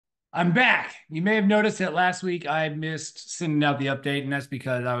I'm back. You may have noticed that last week I missed sending out the update, and that's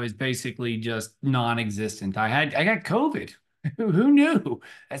because I was basically just non-existent. I got COVID. Who knew?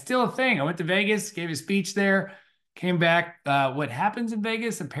 That's still a thing. I went to Vegas, gave a speech there, came back. What happens in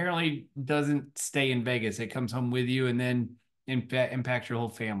Vegas apparently doesn't stay in Vegas. It comes home with you and then impacts your whole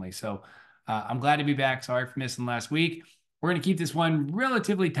family. So I'm glad to be back. Sorry for missing last week. We're going to keep this one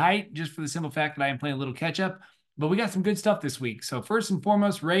relatively tight just for the simple fact that I am playing a little catch up. But we got some good stuff this week. So first and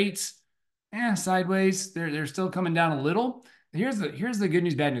foremost, rates, sideways. They're still coming down a little. Here's the good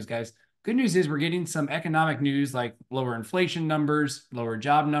news, bad news, guys. Good news is we're getting some economic news like lower inflation numbers, lower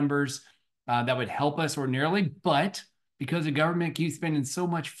job numbers that would help us ordinarily. But because the government keeps spending so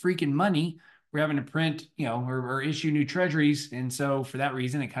much freaking money, we're having to print, or issue new treasuries. And so for that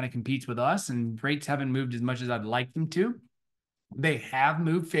reason, it kind of competes with us. And rates haven't moved as much as I'd like them to. They have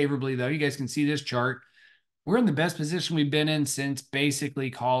moved favorably, though. You guys can see this chart. We're in the best position we've been in since basically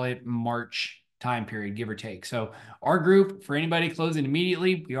call it March time period, give or take. So our group, for anybody closing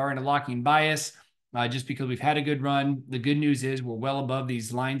immediately, we are in a locking bias just because we've had a good run. The good news is we're well above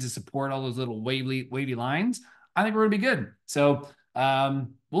these lines of support, all those little wavy lines. I think we're going to be good. So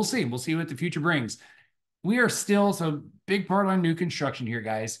we'll see. We'll see what the future brings. We are still, so big part on new construction here,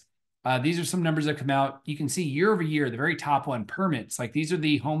 guys. These are some numbers that come out. You can see year over year, the very top one, permits. Like these are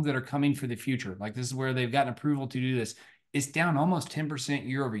the homes that are coming for the future. Like this is where they've gotten approval to do this. It's down almost 10%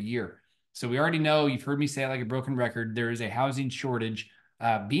 year over year. So we already know, you've heard me say it like a broken record, there is a housing shortage.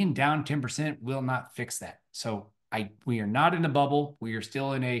 Being down 10% will not fix that. So we are not in a bubble. We are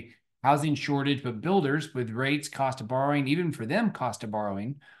still in a housing shortage, but builders with rates, cost of borrowing, even for them, cost of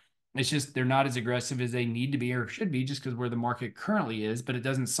borrowing, it's just they're not as aggressive as they need to be or should be just because where the market currently is, but it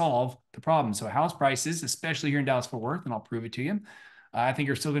doesn't solve the problem. So house prices, especially here in Dallas-Fort Worth, and I'll prove it to you, I think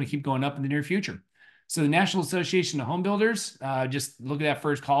are still going to keep going up in the near future. So the National Association of Home Builders, just look at that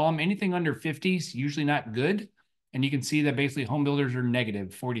first column. Anything under 50 is usually not good. And you can see that basically home builders are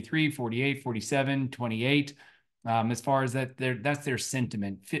negative, 43, 48, 47, 28. As far as that, that's their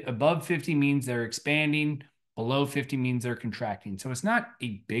sentiment. Above 50 means they're expanding. Below 50 means they're contracting. So it's not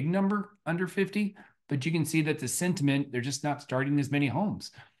a big number under 50, but you can see that the sentiment, they're just not starting as many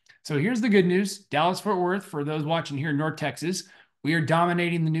homes. So here's the good news. Dallas-Fort Worth, for those watching here in North Texas, we are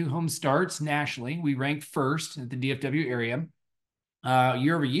dominating the new home starts nationally. We ranked first at the DFW area.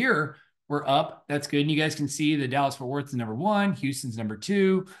 Year over year, we're up. That's good. And you guys can see the Dallas-Fort Worth is number one. Houston's number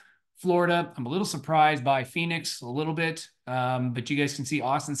two. Florida, I'm a little surprised by Phoenix a little bit, but you guys can see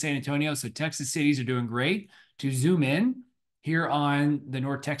Austin, San Antonio. So Texas cities are doing great. To zoom in here on the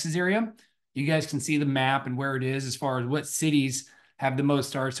North Texas area, you guys can see the map and where it is as far as what cities have the most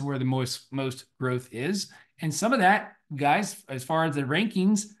starts and where the most growth is. And some of that, guys, as far as the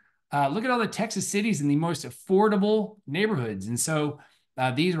rankings, look at all the Texas cities in the most affordable neighborhoods. And so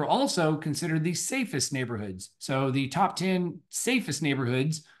these are also considered the safest neighborhoods. So the top 10 safest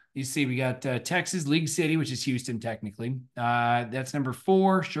neighborhoods, you see we got Texas, League City, which is Houston technically. That's number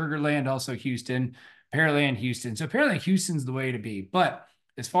 4, Sugar Land, also Houston, Pearland, Houston. So apparently Houston's the way to be. But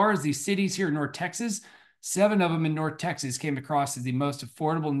as far as these cities here in North Texas, 7 of them in North Texas came across as the most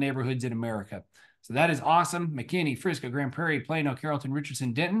affordable neighborhoods in America. So that is awesome. McKinney, Frisco, Grand Prairie, Plano, Carrollton,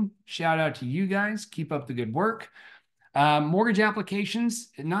 Richardson, Denton. Shout out to you guys. Keep up the good work. Mortgage applications,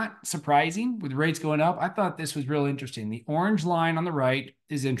 not surprising with rates going up. I thought this was real interesting. The orange line on the right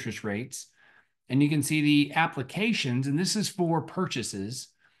is interest rates. And you can see the applications, and this is for purchases,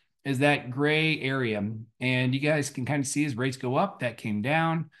 is that gray area. And you guys can kind of see as rates go up, that came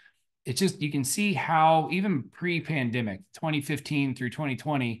down. It's just, you can see how even pre-pandemic, 2015 through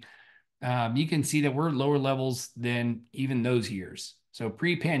 2020, you can see that we're lower levels than even those years. So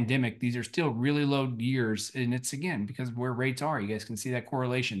pre-pandemic, these are still really low years. And it's, again, because of where rates are. You guys can see that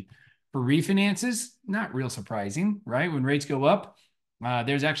correlation. For refinances, not real surprising, right? When rates go up,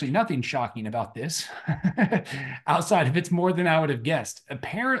 there's actually nothing shocking about this outside of it's more than I would have guessed.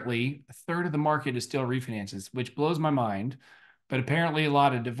 Apparently, a third of the market is still refinances, which blows my mind. But apparently, a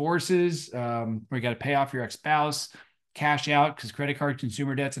lot of divorces, where you got to pay off your ex-spouse, cash out because credit card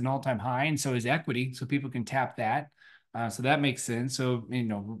consumer debt's an all-time high, and so is equity, so people can tap that. So that makes sense. So,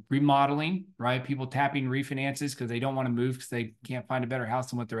 remodeling, right? People tapping refinances because they don't want to move because they can't find a better house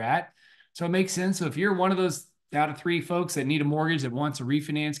than what they're at. So it makes sense. So if you're one of those out of 3 folks that need a mortgage that wants a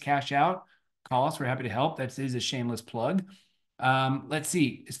refinance, cash out, call us. We're happy to help. That is a shameless plug. Let's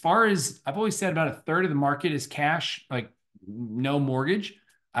see. As far as I've always said, about a third of the market is cash, like no mortgage.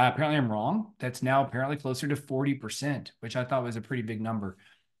 Apparently I'm wrong. That's now apparently closer to 40%, which I thought was a pretty big number.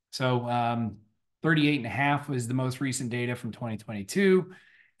 So 38.5 was the most recent data from 2022.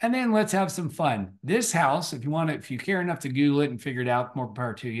 And then let's have some fun. This house, if you want to, if you care enough to Google it and figure it out, more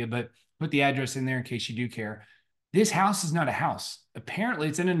power to you, but put the address in there in case you do care. This house is not a house. Apparently,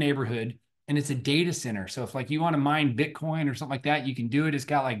 it's in a neighborhood and it's a data center. So if like you want to mine Bitcoin or something like that, you can do it. It's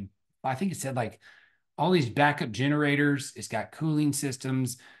got like, I think it said like all these backup generators. It's got cooling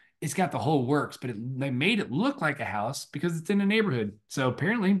systems. It's got the whole works, but they made it look like a house because it's in a neighborhood. So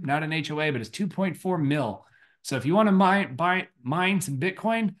apparently not an HOA, but it's 2.4 mil. So if you want to mine some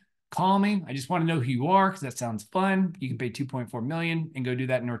Bitcoin, call me. I just want to know who you are because that sounds fun. You can pay 2.4 million and go do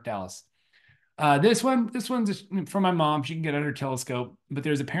that in North Dallas. This one's from my mom. She can get on her telescope, but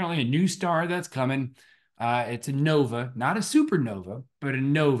there's apparently a new star that's coming. It's a nova, not a supernova, but a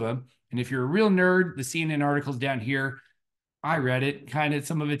nova. And if you're a real nerd, the CNN article's down here. I read it, kind of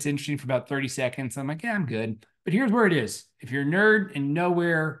some of it's interesting for about 30 seconds. I'm like, yeah, I'm good. But here's where it is. If you're a nerd and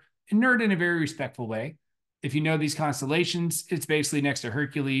nowhere, a nerd in a very respectful way, if you know these constellations, it's basically next to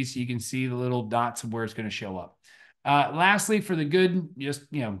Hercules. You can see the little dots of where it's going to show up. Lastly, for the good, just,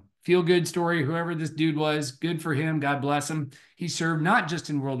 feel good story, whoever this dude was, good for him. God bless him. He served not just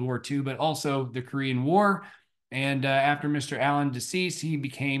in World War II, but also the Korean War. And after Mr. Allen deceased, he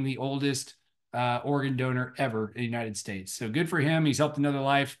became the oldest organ donor ever in the United States. So good for him. He's helped another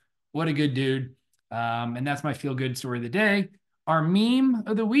life. What a good dude. And that's my feel good story of the day. Our meme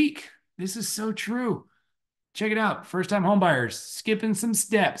of the week. This is so true. Check it out. First time homebuyers skipping some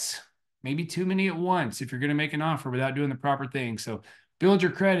steps, maybe too many at once if you're going to make an offer without doing the proper thing. So build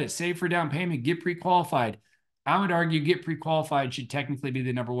your credit, save for down payment, get pre-qualified. I would argue get pre-qualified should technically be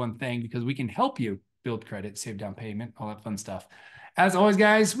the number one thing because we can help you build credit, save down payment, all that fun stuff. As always,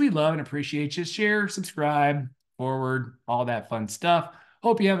 guys, we love and appreciate you. Share, subscribe, forward, all that fun stuff.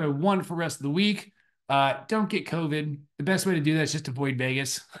 Hope you have a wonderful rest of the week. Don't get COVID. The best way to do that is just avoid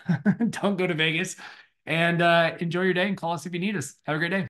Vegas. Don't go to Vegas. And enjoy your day and call us if you need us. Have a great day.